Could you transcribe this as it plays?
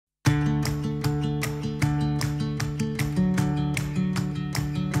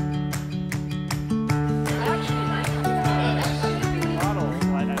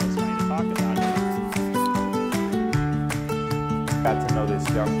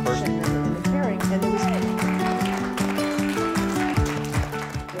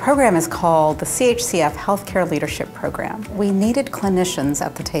The program is called the CHCF Healthcare Leadership Program. We needed clinicians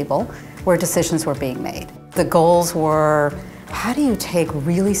at the table where decisions were being made. The goals were, how do you take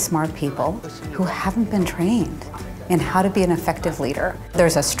really smart people who haven't been trained in how to be an effective leader?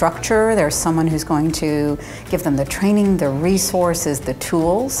 There's a structure, there's someone who's going to give them the training, the resources, the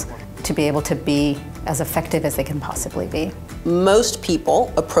tools to be able to be as effective as they can possibly be. Most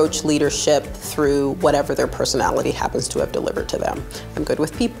people approach leadership through whatever their personality happens to have delivered to them. I'm good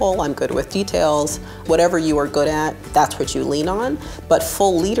with people, I'm good with details. Whatever you are good at, that's what you lean on. But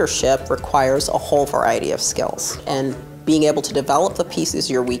full leadership requires a whole variety of skills. And being able to develop the pieces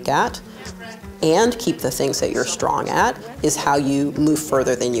you're weak at and keep the things that you're strong at is how you move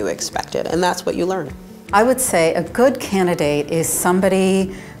further than you expected. And that's what you learn. I would say a good candidate is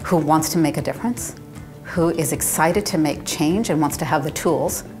somebody who wants to make a difference, who is excited to make change and wants to have the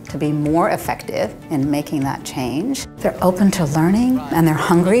tools to be more effective in making that change. They're open to learning and they're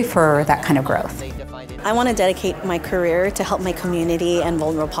hungry for that kind of growth. I want to dedicate my career to help my community and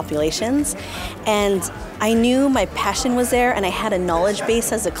vulnerable populations. And I knew my passion was there and I had a knowledge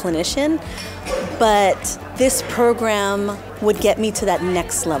base as a clinician, but this program would get me to that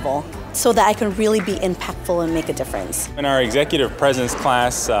next level so that I can really be impactful and make a difference. In our executive presence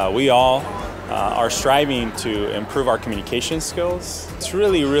class, we all are striving to improve our communication skills. It's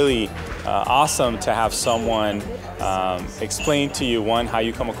really awesome to have someone explain to you, one, how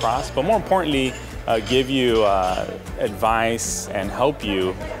you come across, but more importantly, give you advice and help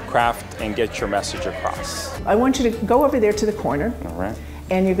you craft and get your message across. I want you to go over there to the corner. All right.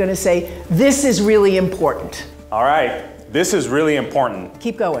 And you're going to say, this is really important. All right, this is really important.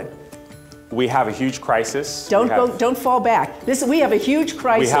 Keep going. We have a huge crisis. Don't fall back. We have a huge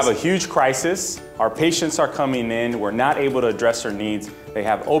crisis. We have a huge crisis. Our patients are coming in. We're not able to address their needs. They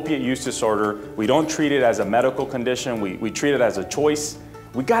have opiate use disorder. We don't treat it as a medical condition. We treat it as a choice.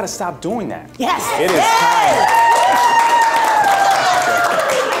 We got to stop doing that. Yes. It is time.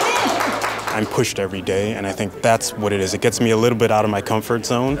 I'm pushed every day, and I think that's what it is. It gets me a little bit out of my comfort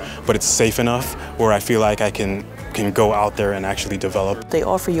zone, but it's safe enough where I feel like I can go out there and actually develop. They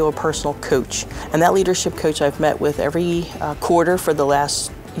offer you a personal coach, and that leadership coach I've met with every quarter for the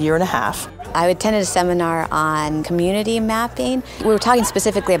last year and a half. I attended a seminar on community mapping. We were talking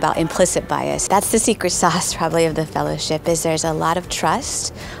specifically about implicit bias. That's the secret sauce probably of the fellowship, is there's a lot of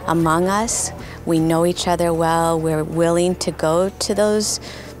trust among us. We know each other well. We're willing to go to those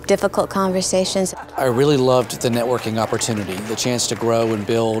difficult conversations. I really loved the networking opportunity, the chance to grow and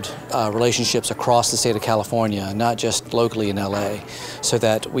build relationships across the state of California, not just locally in LA, so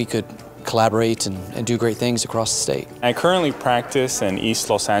that we could collaborate and do great things across the state. I currently practice in East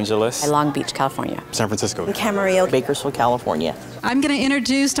Los Angeles. Long Beach, California. San Francisco. In Camarillo, Bakersfield, California. I'm going to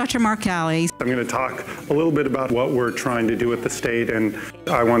introduce Dr. Mark Alley. I'm going to talk a little bit about what we're trying to do at the state, and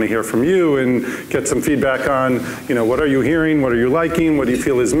I want to hear from you and get some feedback on, what are you hearing, what are you liking, what do you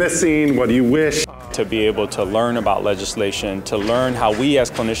feel is missing, what do you wish? To be able to learn about legislation, to learn how we as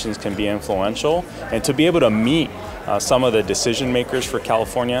clinicians can be influential, and to be able to meet some of the decision makers for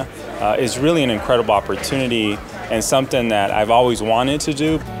California is really an incredible opportunity and something that I've always wanted to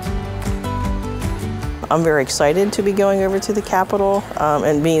do. I'm very excited to be going over to the Capitol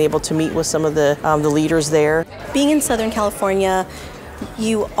and being able to meet with some of the leaders there. being in Southern California,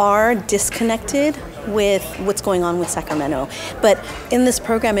 you are disconnected with what's going on with Sacramento. But in this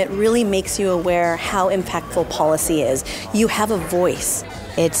program, it really makes you aware how impactful policy is. You have a voice.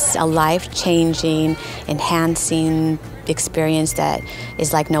 It's a life-changing, enhancing experience that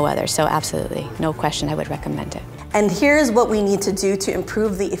is like no other. So absolutely, no question, I would recommend it. And here's what we need to do to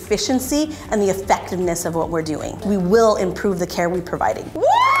improve the efficiency and the effectiveness of what we're doing. We will improve the care we're providing. Woo!